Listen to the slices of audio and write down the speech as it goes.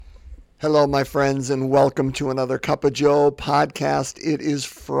Hello, my friends, and welcome to another Cup of Joe podcast. It is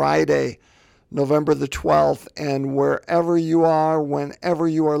Friday, November the 12th, and wherever you are, whenever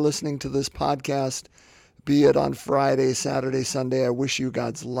you are listening to this podcast, be it on Friday, Saturday, Sunday, I wish you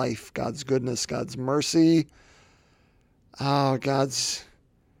God's life, God's goodness, God's mercy, God's,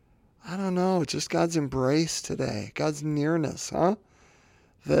 just God's embrace today, God's nearness,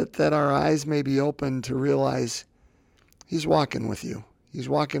 That our eyes may be open to realize He's walking with you. He's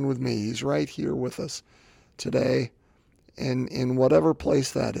walking with me. He's right here with us today in whatever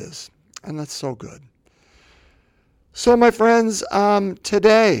place that is. And that's so good. So, my friends,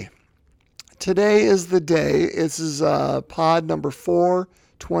 today is the day. This is pod number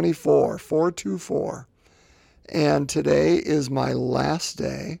 424. And today is my last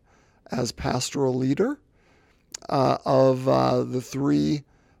day as pastoral leader of the three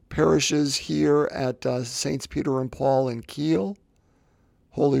parishes here at Saints Peter and Paul in Kiel,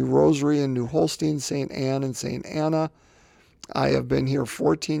 Holy Rosary in New Holstein, St. Anne and St. Anna. I have been here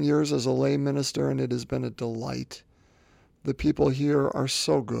 14 years as a lay minister, and it has been a delight. The people here are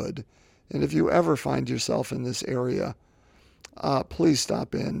so good. And if you ever find yourself in this area, please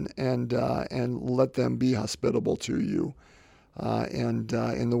stop in and let them be hospitable to you and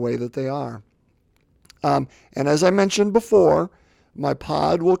in the way that they are. And as I mentioned before, my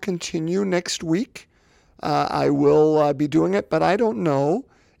pod will continue next week. I will be doing it, but I don't know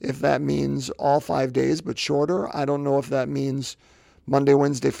if that means all 5 days, but shorter. I don't know if that means Monday,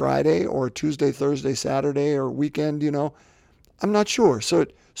 Wednesday, Friday, or Tuesday, Thursday, Saturday, or weekend, I'm not sure. So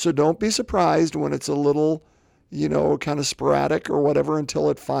don't be surprised when it's a little, kind of sporadic or whatever until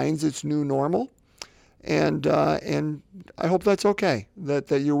it finds its new normal. And I hope that's okay,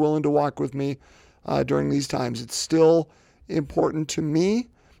 that you're willing to walk with me during these times. It's still important to me.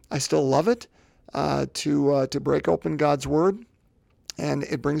 I still love it. To break open God's Word, and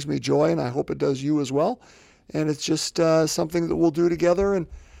it brings me joy, and I hope it does you as well. And it's just something that we'll do together, and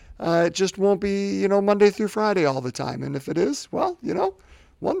it just won't be, Monday through Friday all the time. And if it is, well,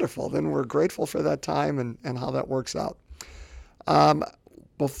 wonderful. Then we're grateful for that time and how that works out.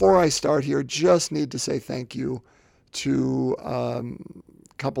 Before I start here, just need to say thank you to a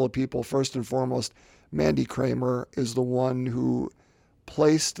couple of people. First and foremost, Mandy Kramer is the one who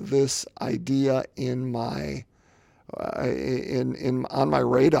placed this idea on my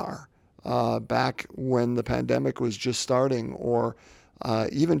radar back when the pandemic was just starting, or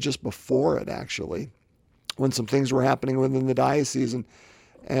even just before it, actually, when some things were happening within the diocese,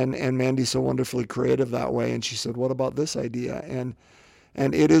 and Mandy's so wonderfully creative that way, and she said, "What about this idea?" And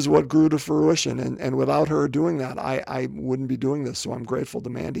it is what grew to fruition, and without her doing that, I wouldn't be doing this. So I'm grateful to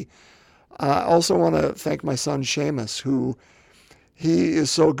Mandy. I also want to thank my son Seamus, who he is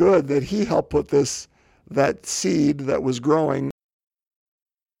so good that he helped put that seed that was growing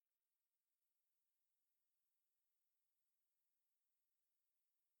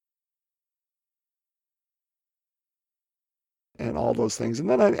and all those things. And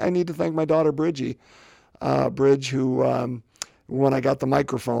then I need to thank my daughter Bridge, who when I got the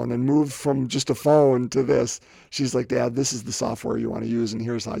microphone and moved from just a phone to this, she's like, "Dad, this is the software you want to use, and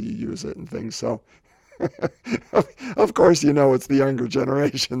here's how you use it," and things. So of course, it's the younger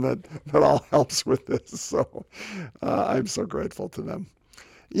generation that all helps with this. So I'm so grateful to them.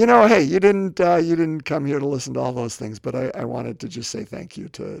 Hey, you didn't come here to listen to all those things, but I wanted to just say thank you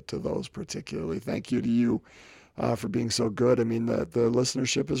to those particularly. Thank you to you for being so good. I mean, the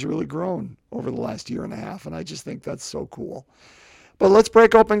listenership has really grown over the last year and a half, and I just think that's so cool. But let's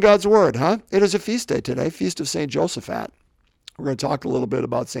break open God's Word, huh? It is a feast day today, Feast of St. Josaphat. We're going to talk a little bit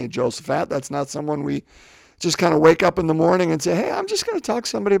about St. Josaphat. That's not someone we just kind of wake up in the morning and say, "Hey, I'm just going to talk to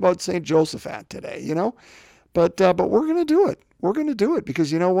somebody about St. Josaphat today," But we're going to do it. We're going to do it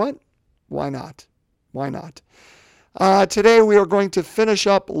because you know what? Why not? Why not? Today we are going to finish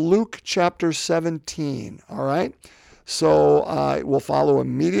up Luke chapter 17, all right? So we'll follow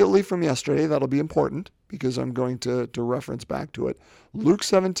immediately from yesterday. That'll be important because I'm going to reference back to it. Luke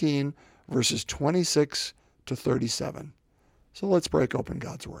 17, verses 26 to 37. So let's break open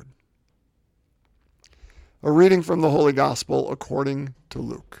God's Word. A reading from the Holy Gospel according to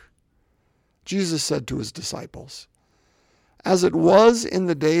Luke. Jesus said to his disciples, "As it was in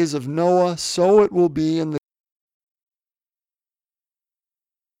the days of Noah, so it will be in the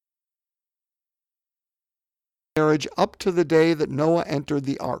marriage up to the day that Noah entered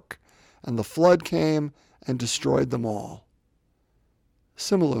the ark, and the flood came and destroyed them all.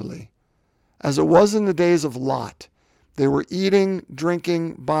 Similarly, as it was in the days of Lot, they were eating,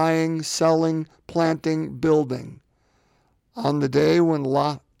 drinking, buying, selling, planting, building. On the day when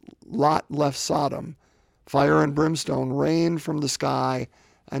Lot left Sodom, fire and brimstone rained from the sky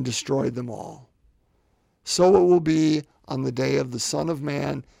and destroyed them all. So it will be on the day of the Son of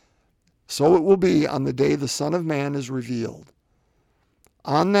Man. So it will be on the day the Son of Man is revealed.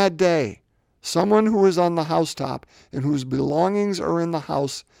 On that day, someone who is on the housetop and whose belongings are in the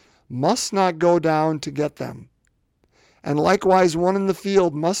house must not go down to get them. And likewise, one in the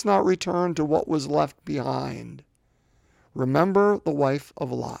field must not return to what was left behind. Remember the wife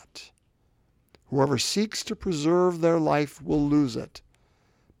of Lot. Whoever seeks to preserve their life will lose it,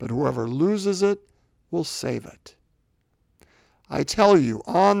 but whoever loses it will save it. I tell you,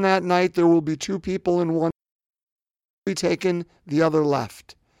 on that night there will be two people in one will be taken, the other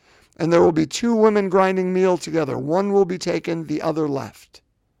left. And there will be two women grinding meal together. One will be taken, the other left.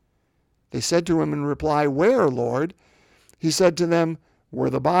 They said to him in reply, Where, Lord? He said to them, Where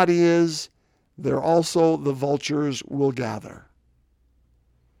the body is, there also the vultures will gather.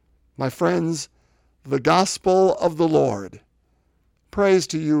 My friends, the gospel of the Lord. Praise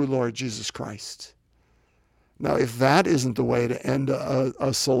to you, Lord Jesus Christ. Now, if that isn't the way to end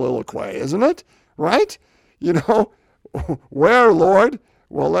a soliloquy, isn't it? Right? You know, where, Lord?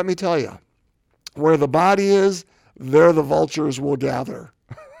 Well, let me tell you, where the body is, there the vultures will gather.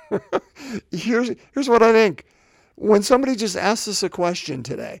 Here's what I think. When somebody just asks us a question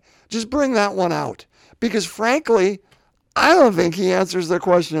today, just bring that one out. Because frankly, I don't think he answers their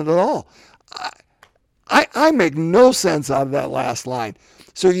question at all. I make no sense out of that last line.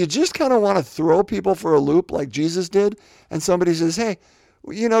 So you just kind of want to throw people for a loop like Jesus did, and somebody says, hey,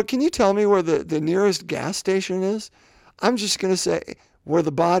 you know, can you tell me where the nearest gas station is? I'm just going to say, where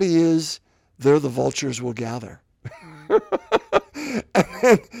the body is, there the vultures will gather.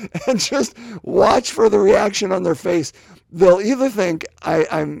 and just watch for the reaction on their face. They'll either think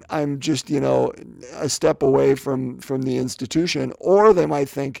I'm just, you know, a step away from the institution, or they might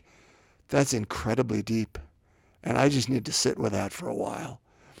think that's incredibly deep, and I just need to sit with that for a while.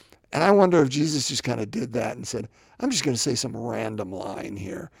 And I wonder if Jesus just kind of did that and said, I'm just going to say some random line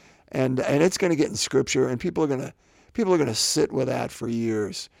here, and it's going to get in Scripture, and people are going to sit with that for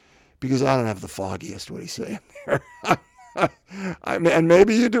years, because I don't have the foggiest what he's saying there. And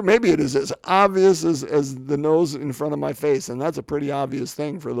maybe you do. Maybe it is as obvious as the nose in front of my face, and that's a pretty obvious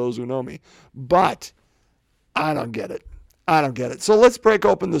thing for those who know me. But I don't get it. I don't get it. So let's break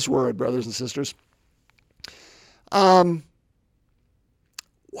open this word, brothers and sisters. So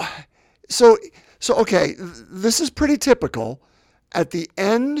okay, this is pretty typical. At the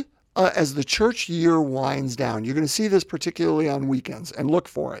end, as the church year winds down, you're going to see this particularly on weekends, and look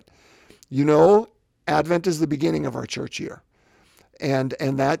for it. You know, Advent is the beginning of our church year. And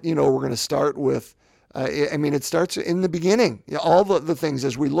that, you know, we're going to start with, it starts in the beginning. You know, all the things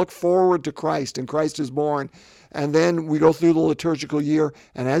as we look forward to Christ, and Christ is born. And then we go through the liturgical year.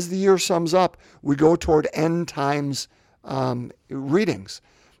 And as the year sums up, we go toward end times readings.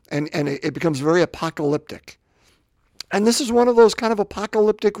 And it becomes very apocalyptic. And this is one of those kind of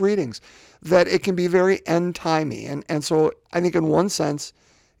apocalyptic readings that it can be very end-timey. And so I think in one sense,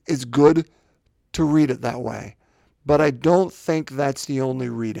 it's good to read it that way. But I don't think that's the only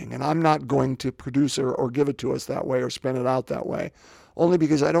reading. And I'm not going to produce or give it to us that way or spin it out that way, only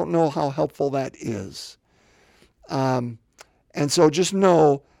because I don't know how helpful that is. And so just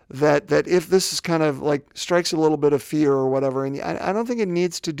know that if this is kind of like strikes a little bit of fear or whatever, and I don't think it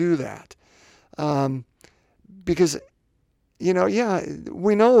needs to do that. Because, you know, yeah,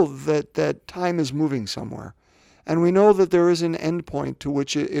 we know that time is moving somewhere. And we know that there is an end point to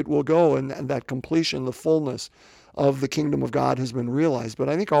which it will go, and that completion, the fullness of the kingdom of God has been realized. But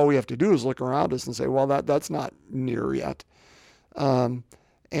I think all we have to do is look around us and say, well, that's not near yet. And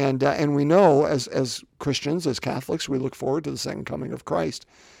we know as Christians, as Catholics, we look forward to the second coming of Christ.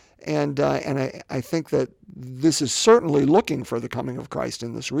 And I think that this is certainly looking for the coming of Christ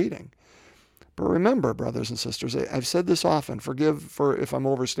in this reading. But remember, brothers and sisters, I've said this often, forgive for if I'm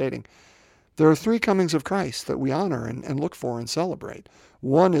overstating. There are three comings of Christ that we honor and look for and celebrate.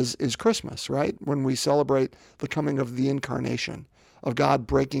 One is Christmas, right? When we celebrate the coming of the incarnation, of God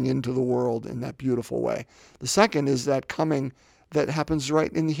breaking into the world in that beautiful way. The second is that coming that happens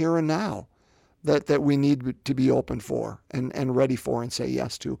right in the here and now, that we need to be open for and ready for and say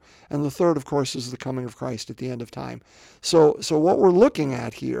yes to. And the third, of course, is the coming of Christ at the end of time. So what we're looking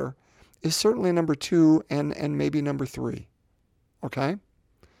at here is certainly number 2 and maybe number 3. Okay?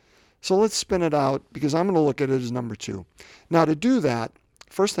 So let's spin it out, because I'm going to look at it as number 2. Now, to do that,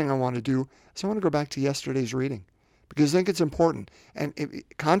 first thing I want to do is I want to go back to yesterday's reading, because I think it's important. And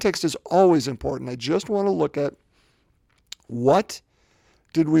context is always important. I just want to look at what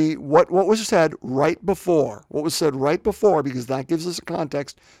was said right before. What was said right before, because that gives us a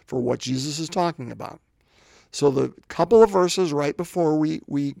context for what Jesus is talking about. So the couple of verses right before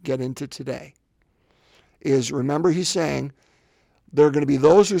we get into today is, remember he's saying, there are going to be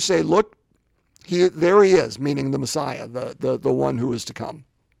those who say, look, there he is, meaning the Messiah, the one who is to come,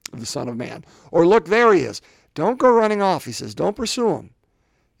 the Son of Man. Or look, there he is. Don't go running off, he says. Don't pursue him.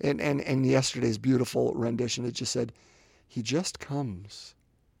 And yesterday's beautiful rendition, it just said, he just comes.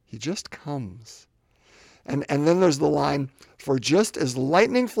 He just comes. And then there's the line, for just as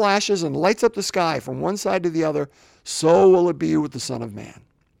lightning flashes and lights up the sky from one side to the other, so will it be with the Son of Man.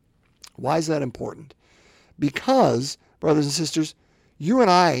 Why is that important? Because, brothers and sisters, you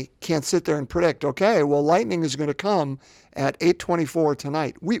and I can't sit there and predict, okay, well, lightning is going to come at 8:24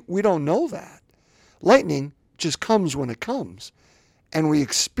 tonight. We don't know that. Lightning just comes when it comes. And we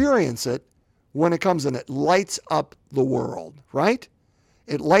experience it when it comes, and it lights up the world, right?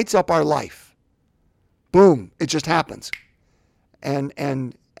 It lights up our life. Boom, it just happens. And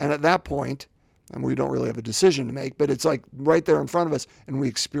at that point, and we don't really have a decision to make, but it's like right there in front of us, and we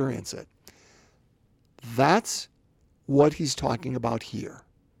experience it. That's what he's talking about here.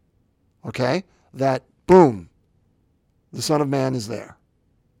 Okay? That boom, the Son of Man is there.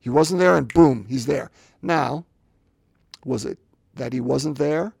 He wasn't there, and boom, he's there. Now, was it that he wasn't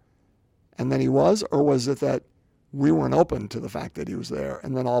there and then he was, or was it that we weren't open to the fact that he was there,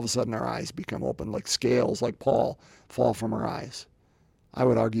 and then all of a sudden our eyes become open, like scales, like Paul, fall from our eyes? I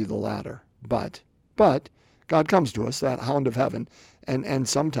would argue the latter. But God comes to us, that hound of heaven, and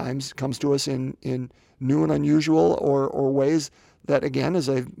sometimes comes to us in new and unusual or ways that, again, as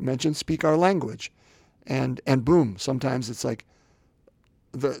I mentioned, speak our language. And boom, sometimes it's like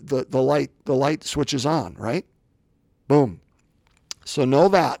the light switches on, right? Boom. So know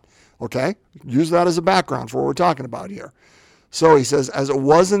that, okay? Use that as a background for what we're talking about here. So he says, as it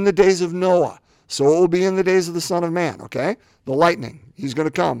was in the days of Noah, so it will be in the days of the Son of Man, okay? The lightning, he's going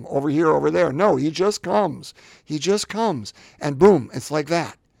to come over here, over there. No, he just comes. He just comes. And boom, it's like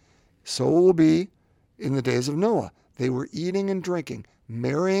that. So it will be in the days of Noah. They were eating and drinking,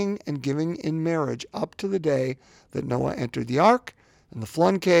 marrying and giving in marriage up to the day that Noah entered the ark, and the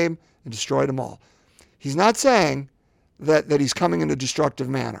flood came and destroyed them all. He's not saying that he's coming in a destructive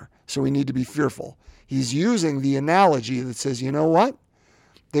manner, so we need to be fearful. He's using the analogy that says, you know what?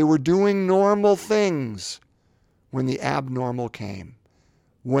 They were doing normal things when the abnormal came,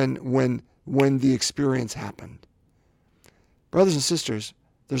 when the experience happened. Brothers and sisters,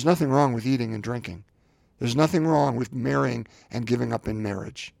 there's nothing wrong with eating and drinking. There's nothing wrong with marrying and giving up in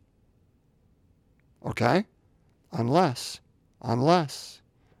marriage. Okay? Unless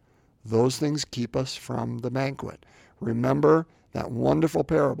those things keep us from the banquet. Remember that wonderful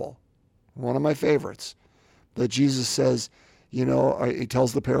parable, one of my favorites, that Jesus says, he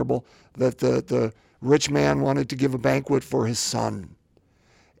tells the parable that the rich man wanted to give a banquet for his son.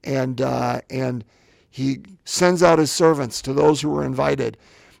 And he sends out his servants to those who were invited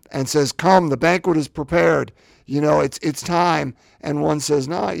and says, come, the banquet is prepared. It's time. And one says,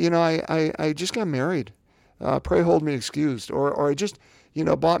 no, I just got married. Pray hold me excused. Or I just,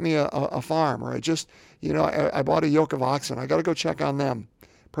 bought me a farm. Or I just, I bought a yoke of oxen. I got to go check on them.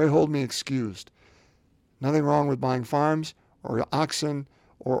 Pray hold me excused. Nothing wrong with buying farms or oxen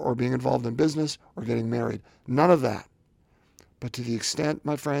or being involved in business or getting married. None of that. But to the extent,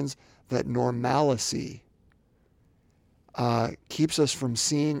 my friends, that normalcy keeps us from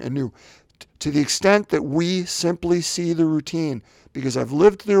seeing anew. To the extent that we simply see the routine, because I've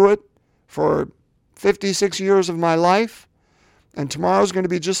lived through it for 56 years of my life, and tomorrow's going to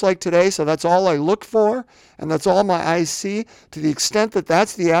be just like today, so that's all I look for, and that's all my eyes see. To the extent that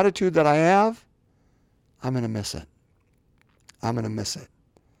that's the attitude that I have, I'm going to miss it. I'm going to miss it.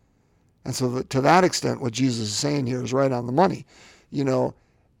 And so to that extent, what Jesus is saying here is right on the money.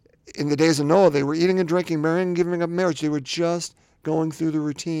 In the days of Noah, they were eating and drinking, marrying and giving up marriage. They were just going through the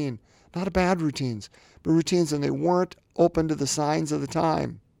routine. Not bad routines, but routines, and they weren't open to the signs of the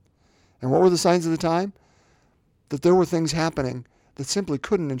time. And what were the signs of the time? That there were things happening that simply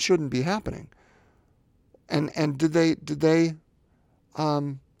couldn't and shouldn't be happening. And did they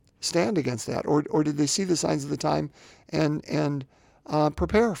stand against that, or did they see the signs of the time and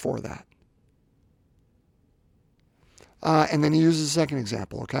prepare for that? And then he uses a second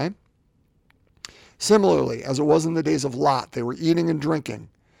example, okay? Similarly, as it was in the days of Lot, they were eating and drinking,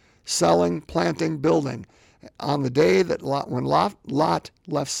 selling, planting, building. On the day that when Lot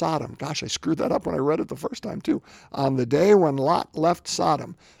left Sodom, gosh, I screwed that up when I read it the first time too. On the day when Lot left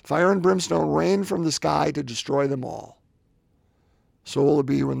Sodom, fire and brimstone rained from the sky to destroy them all. So will it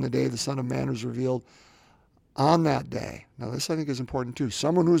be when the day the Son of Man is revealed. On that day, now this I think is important too,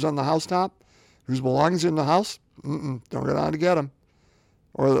 someone who's on the housetop, whose belongings in the house, don't get on to get them.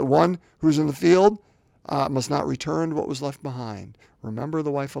 Or the one who's in the field, must not return to what was left behind. Remember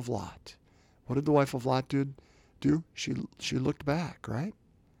the wife of Lot. What did the wife of Lot do? She looked back, right?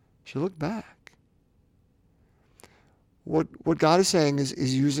 She looked back. What God is saying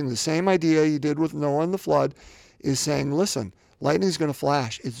is using the same idea he did with Noah and the flood, is saying, listen, lightning's going to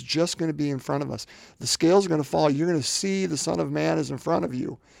flash. It's just going to be in front of us. The scales are going to fall. You're going to see the Son of Man is in front of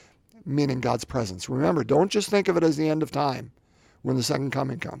you, meaning God's presence. Remember, don't just think of it as the end of time when the second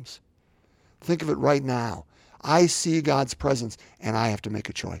coming comes. Think of it right now. I see God's presence, and I have to make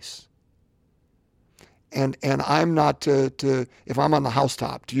a choice. And I'm not to if I'm on the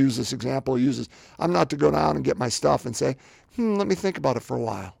housetop, to use this example, I'm not to go down and get my stuff and say, let me think about it for a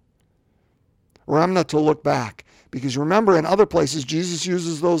while. Or I'm not to look back. Because remember, in other places, Jesus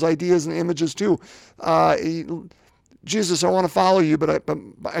uses those ideas and images too. Jesus, I want to follow you, but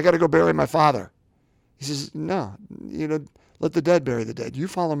I got to go bury my father. He says, no, let the dead bury the dead. You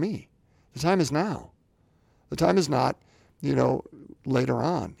follow me. The time is now. The time is not, later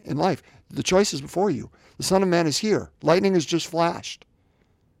on in life. The choice is before you. The Son of Man is here. Lightning has just flashed.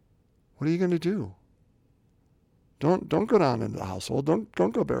 What are you going to do? Don't go down into the household.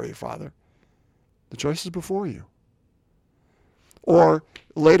 Don't go bury your father. The choice is before you. Or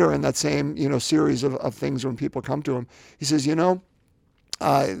later in that same, series of things when people come to him, he says, the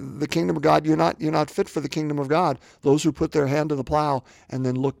kingdom of God, you're not fit for the kingdom of God. Those who put their hand to the plow and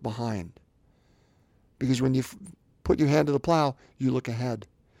then look behind. Because when you put your hand to the plow, you look ahead.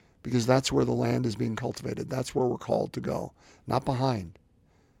 Because that's where the land is being cultivated. That's where we're called to go, not behind.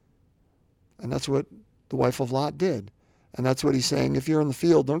 And that's what the wife of Lot did. And that's what he's saying. If you're in the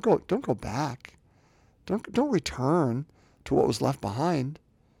field, don't go back. Don't return to what was left behind.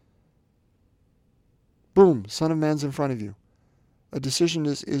 Boom, Son of Man's in front of you. A decision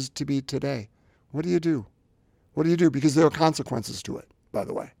is to be today. What do you do? What do you do? Because there are consequences to it, by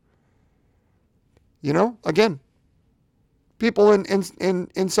the way. Again, people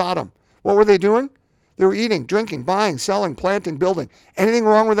in Sodom, what were they doing? They were eating, drinking, buying, selling, planting, building. Anything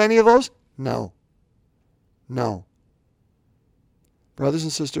wrong with any of those? No. Brothers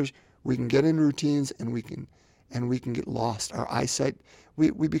and sisters, we can get in routines and we can get lost. Our eyesight, we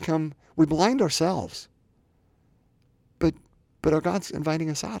blind ourselves. But our God's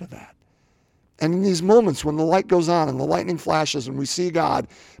inviting us out of that. And in these moments when the light goes on and the lightning flashes and we see God,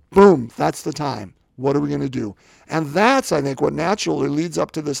 boom, that's the time. What are we going to do? And that's, I think, what naturally leads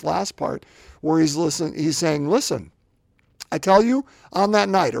up to this last part where he's saying, listen, I tell you, on that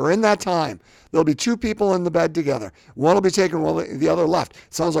night or in that time, there'll be two people in the bed together. One will be taken while the other left.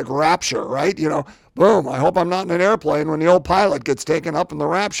 Sounds like rapture, right? Boom, I hope I'm not in an airplane when the old pilot gets taken up in the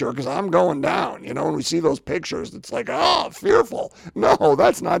rapture because I'm going down. When we see those pictures, it's like, fearful. No,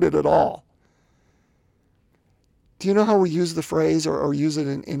 that's not it at all. Do you know how we use the phrase or use it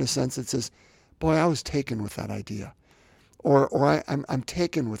in a sense that says, boy, I was taken with that idea. Or I'm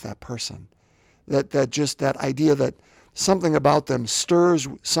taken with that person. That idea that something about them stirs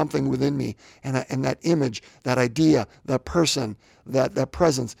something within me, and that image, that idea, that person, that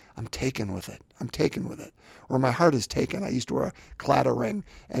presence, I'm taken with it. Or my heart is taken. I used to wear a claddagh ring,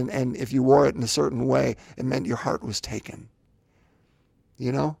 and if you wore it in a certain way, it meant your heart was taken.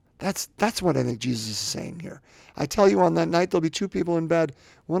 That's what I think Jesus is saying here. I tell you, on that night there'll be two people in bed.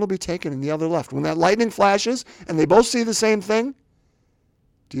 One will be taken and the other left. When that lightning flashes and they both see the same thing,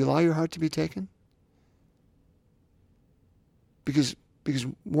 do you allow your heart to be taken? Because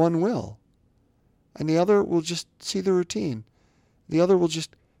one will. And the other will just see the routine. The other will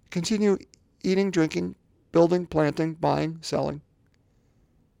just continue eating, drinking, building, planting, buying, selling.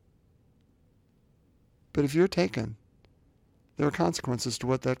 But if you're taken, there are consequences to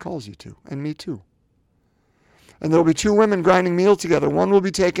what that calls you to, and me too. And there will be two women grinding meal together. One will be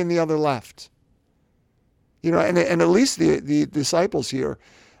taken, the other left. And at least the disciples here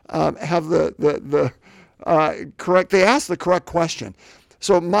have the correct. They asked the correct question.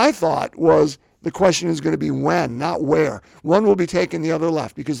 So my thought was the question is going to be when, not where. One will be taken, the other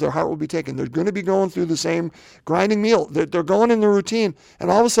left, because their heart will be taken. They're going to be going through the same grinding meal. They're going in the routine, and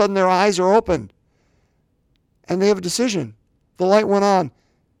all of a sudden their eyes are open, and they have a decision. The light went on.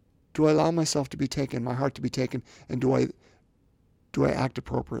 Do I allow myself to be taken, my heart to be taken, and do I act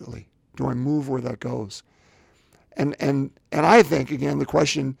appropriately? Do I move where that goes? And I think, again, the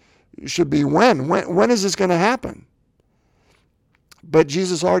question should be when. When is this going to happen? But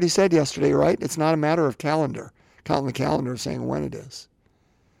Jesus already said yesterday, right? It's not a matter of counting the calendar, saying when it is.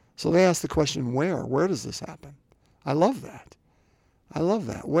 So they asked the question, where? Where does this happen? I love that.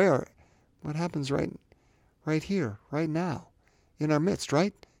 Where? What happens right here, right now, in our midst,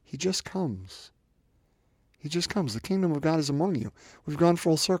 right? He just comes. The kingdom of God is among you. We've gone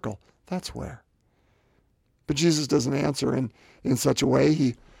full circle. That's where. But Jesus doesn't answer in such a way.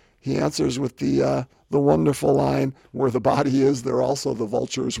 He answers with the wonderful line, where the body is, there also the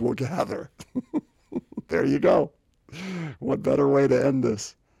vultures will gather. There you go. What better way to end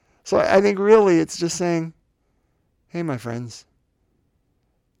this? So I think really it's just saying, hey, my friends,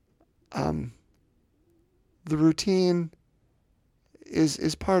 the routine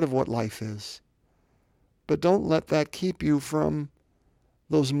is part of what life is. But don't let that keep you from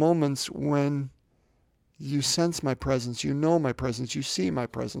those moments when you sense my presence, you know my presence, you see my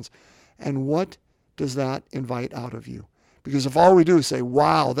presence. And what does that invite out of you? Because if all we do is say,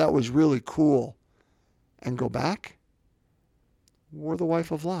 wow, that was really cool, and go back, we're the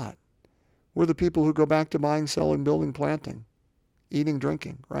wife of Lot. We're the people who go back to buying, selling, building, planting, eating,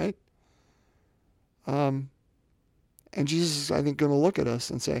 drinking, right? And Jesus is, I think, going to look at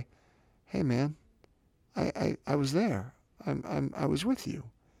us and say, hey, man, I was there. I was with you.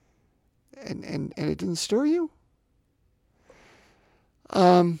 And it didn't stir you?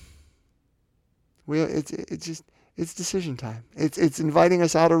 It's decision time. It's inviting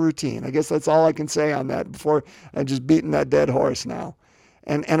us out of routine. I guess that's all I can say on that before I'm just beating that dead horse now.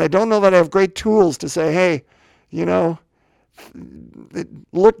 And I don't know that I have great tools to say, hey,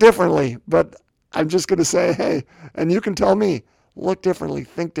 look differently. But I'm just going to say, hey, and you can tell me, look differently,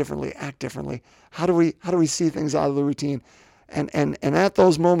 think differently, act differently. How do we see things out of the routine? And at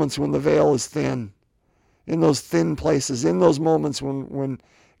those moments when the veil is thin, in those thin places, in those moments when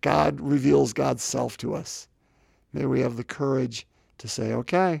God reveals God's self to us, may we have the courage to say,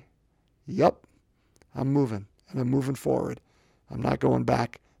 okay, yep, I'm moving, and I'm moving forward. I'm not going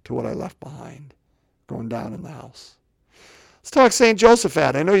back to what I left behind, going down in the house. Let's talk St.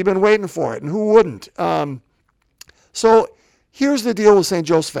 Josaphat. I know you've been waiting for it, and who wouldn't? So here's the deal with St.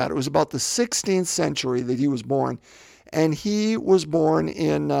 Josaphat. It was about the 16th century that he was born, and he was born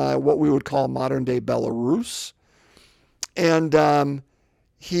in what we would call modern-day Belarus, and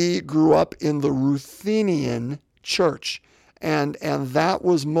he grew up in the Ruthenian Church, and that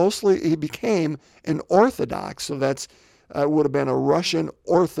was mostly, he became an Orthodox, so that's would have been a Russian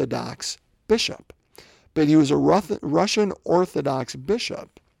Orthodox bishop, but he was a Russian Orthodox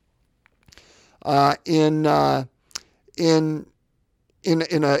bishop in a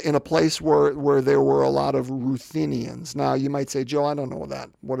place where there were a lot of Ruthenians. Now you might say, Joe, I don't know that.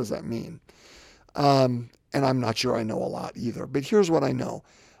 What does that mean? And I'm not sure I know a lot either. But here's what I know.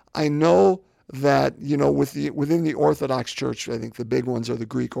 I know that, within the Orthodox Church, I think the big ones are the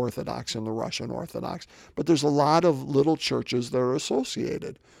Greek Orthodox and the Russian Orthodox. But there's a lot of little churches that are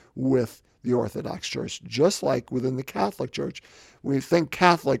associated with the Orthodox Church, just like within the Catholic Church. We think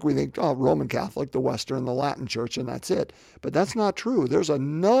Catholic, we think, Roman Catholic, the Western, the Latin Church, and that's it. But that's not true. There's a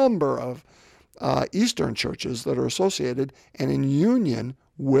number of Eastern churches that are associated and in union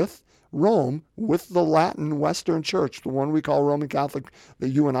with Rome, with the Latin Western Church, the one we call Roman Catholic, that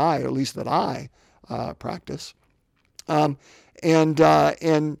you and I, or at least that I practice, and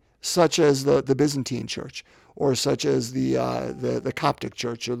such as the Byzantine Church, or such as the Coptic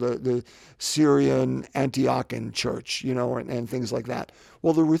Church, or the Syrian Antiochian Church, and things like that.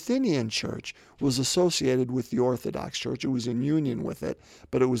 Well, the Ruthenian Church was associated with the Orthodox Church. It was in union with it,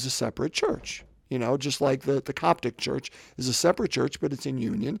 but it was a separate church. Just like the Coptic Church is a separate church, but it's in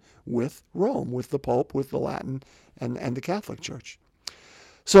union with Rome, with the Pope, with the Latin and the Catholic Church.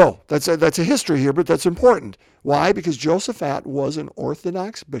 So that's a history here, but that's important. Why? Because Josaphat was an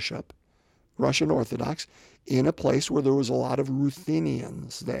Orthodox bishop, Russian Orthodox, in a place where there was a lot of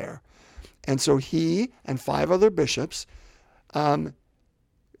Ruthenians there. And so he and 5 other bishops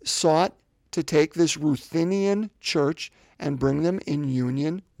sought to take this Ruthenian church and bring them in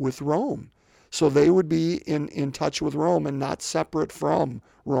union with Rome. So they would be in touch with Rome and not separate from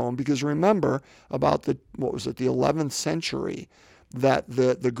Rome. Because remember, about the 11th century, that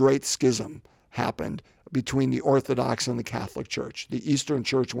the Great Schism happened between the Orthodox and the Catholic Church. The Eastern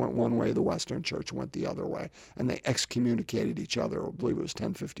Church went one way, the Western Church went the other way, and they excommunicated each other. I believe it was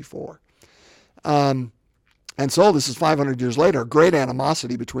 1054. And so this is 500 years later, great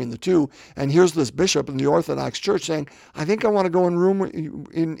animosity between the two. And here's this bishop in the Orthodox Church saying, I think I want to go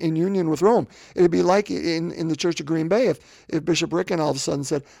in union with Rome. It'd be like in the Church of Green Bay if Bishop Ricken all of a sudden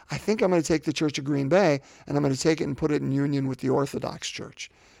said, I think I'm going to take the Church of Green Bay and I'm going to take it and put it in union with the Orthodox Church.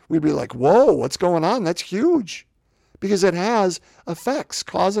 We'd be like, whoa, what's going on? That's huge. Because it has effects,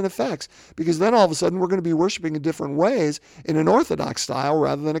 cause and effects. Because then all of a sudden we're going to be worshiping in different ways in an Orthodox style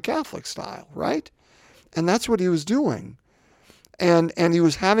rather than a Catholic style, right? And that's what he was doing. And he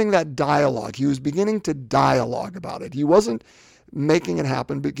was having that dialogue. He was beginning to dialogue about it. He wasn't making it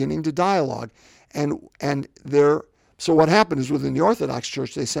happen, beginning to dialogue. And there So what happened is within the Orthodox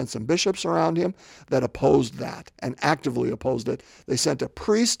Church, they sent some bishops around him that opposed that and actively opposed it. They sent a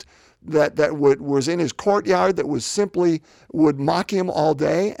priest that was in his courtyard that was simply would mock him all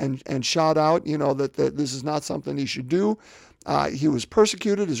day and shout out, that this is not something he should do. He was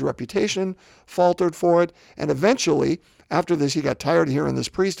persecuted. His reputation faltered for it. And eventually, after this, he got tired of hearing this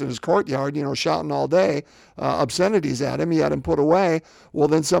priest in his courtyard, shouting all day obscenities at him. He had him put away. Well,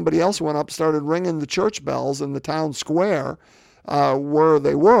 then somebody else went up, started ringing the church bells in the town square where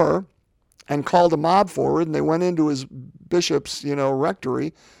they were, and called a mob forward. And they went into his bishop's,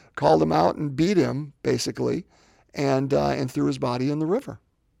 rectory, called him out and beat him, basically, and threw his body in the river.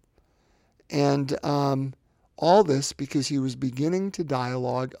 And all this because he was beginning to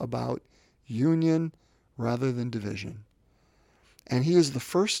dialogue about union rather than division. And he is the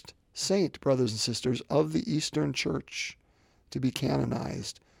first saint, brothers and sisters, of the Eastern Church to be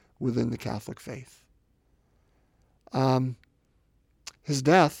canonized within the Catholic faith. His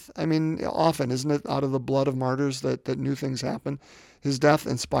death, often, isn't it, out of the blood of martyrs that new things happen? His death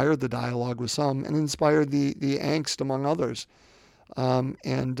inspired the dialogue with some and inspired the angst among others.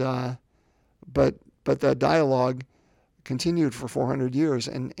 But that dialogue continued for 400 years,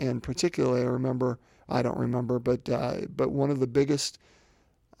 and particularly I don't remember, but one of the biggest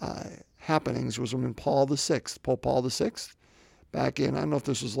happenings was when Pope Paul VI, back in, I don't know if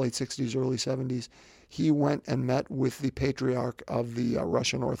this was late 60s, early 70s, he went and met with the patriarch of the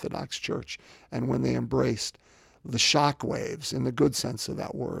Russian Orthodox Church, and when they embraced, the shock waves, in the good sense of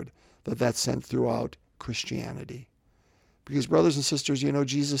that word, that sent throughout Christianity. Because, brothers and sisters,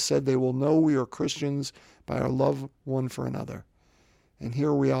 Jesus said they will know we are Christians by our love one for another. And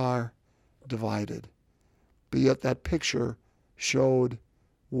here we are, divided. But yet that picture showed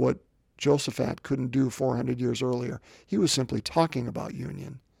what Josaphat couldn't do 400 years earlier. He was simply talking about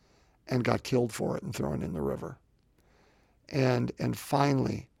union and got killed for it and thrown in the river. And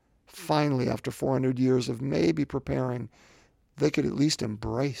finally, after 400 years of maybe preparing, they could at least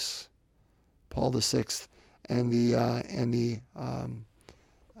embrace Paul VI and it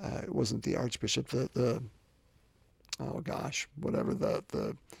wasn't the archbishop,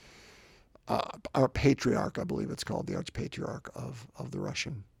 our patriarch, I believe it's called, the archpatriarch of the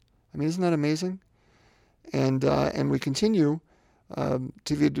Russian. Isn't that amazing? And we continue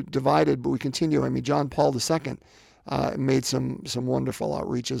to be divided, but we continue. John Paul II made some wonderful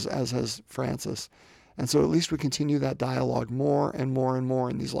outreaches, as has Francis. And so at least we continue that dialogue more and more and more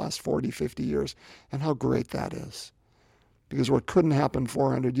in these last 40, 50 years. And how great that is. Because what couldn't happen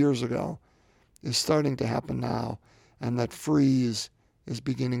 400 years ago is starting to happen now. And that freeze is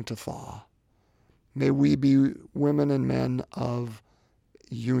beginning to thaw. May we be women and men of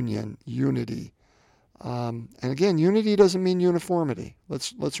unity. And again, unity doesn't mean uniformity.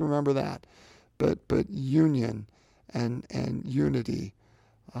 Let's remember that. But union and unity.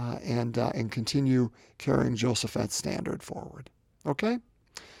 And continue carrying Josaphat's standard forward. Okay?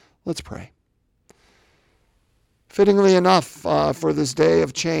 Let's pray. Fittingly enough, for this day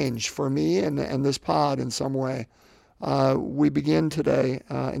of change for me and this pod in some way, we begin today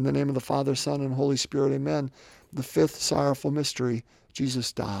in the name of the Father, Son, and Holy Spirit, amen, the fifth sorrowful mystery,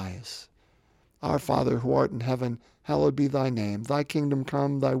 Jesus dies. Our Father, who art in heaven, hallowed be thy name. Thy kingdom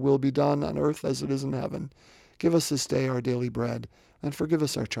come, thy will be done on earth as it is in heaven. Give us this day our daily bread, and forgive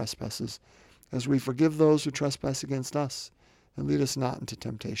us our trespasses, as we forgive those who trespass against us. And lead us not into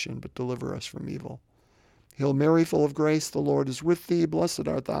temptation, but deliver us from evil. Hail Mary, full of grace, the Lord is with thee. Blessed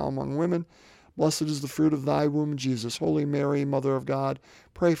art thou among women. Blessed is the fruit of thy womb, Jesus. Holy Mary, Mother of God,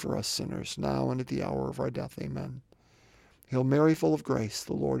 pray for us sinners, now and at the hour of our death. Amen. Hail Mary, full of grace,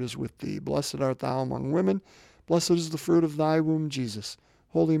 the Lord is with thee. Blessed art thou among women. Blessed is the fruit of thy womb, Jesus.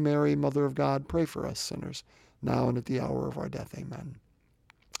 Holy Mary, Mother of God, pray for us sinners, now and at the hour of our death. Amen.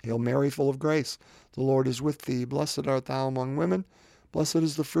 Hail Mary, full of grace, the Lord is with thee. Blessed art thou among women. Blessed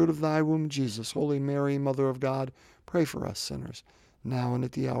is the fruit of thy womb, Jesus. Holy Mary, Mother of God, pray for us sinners, now and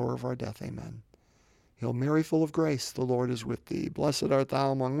at the hour of our death. Amen. Hail Mary, full of grace, the Lord is with thee. Blessed art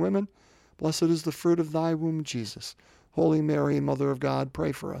thou among women. Blessed is the fruit of thy womb, Jesus. Holy Mary, Mother of God,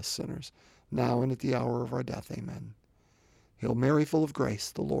 pray for us sinners, now and at the hour of our death. Amen. Hail Mary, full of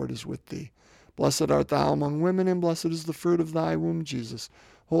grace, the Lord is with thee. Blessed art thou among women, and blessed is the fruit of thy womb, Jesus.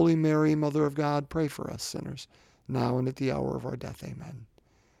 Holy Mary, Mother of God, pray for us sinners, now and at the hour of our death. Amen.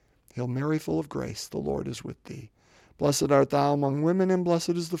 Hail Mary, full of grace, the Lord is with thee. Blessed art thou among women, and blessed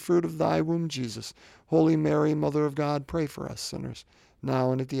is the fruit of thy womb, Jesus. Holy Mary, Mother of God, pray for us sinners,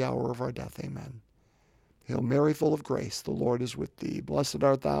 now and at the hour of our death. Amen. Hail Mary, full of grace, the Lord is with thee. Blessed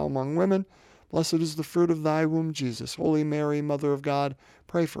art thou among women. Blessed is the fruit of thy womb, Jesus. Holy Mary, Mother of God,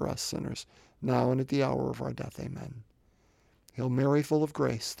 pray for us sinners, now and at the hour of our death. Amen. Hail Mary, full of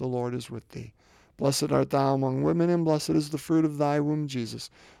grace, the Lord is with thee. Blessed art thou among women, and blessed is the fruit of thy womb, Jesus.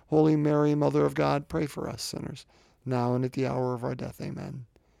 Holy Mary, Mother of God, pray for us sinners, now and at the hour of our death. Amen.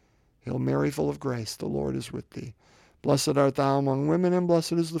 Hail Mary, full of grace, the Lord is with thee. Blessed art thou among women, and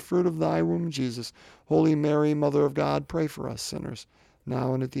blessed is the fruit of thy womb, Jesus. Holy Mary, Mother of God, pray for us sinners,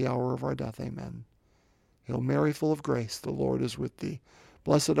 now and at the hour of our death. Amen. Hail Mary, full of grace, the Lord is with thee.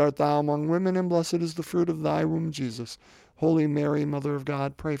 Blessed art thou among women, and blessed is the fruit of thy womb, Jesus. Holy Mary, Mother of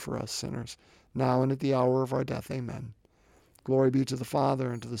God, pray for us sinners, now and at the hour of our death. Amen. Glory be to the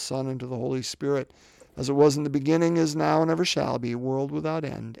Father, and to the Son, and to the Holy Spirit, as it was in the beginning, is now, and ever shall be, world without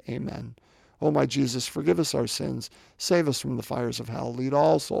end. Amen. O my Jesus, forgive us our sins, save us from the fires of hell, lead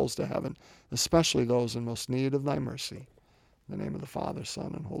all souls to heaven, especially those in most need of thy mercy. In the name of the Father,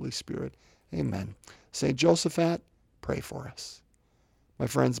 Son, and Holy Spirit. Amen. St. Josaphat, pray for us. My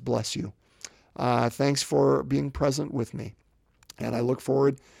friends, bless you. Thanks for being present with me, and I look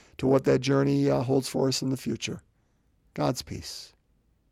forward to what that journey holds for us in the future. God's peace.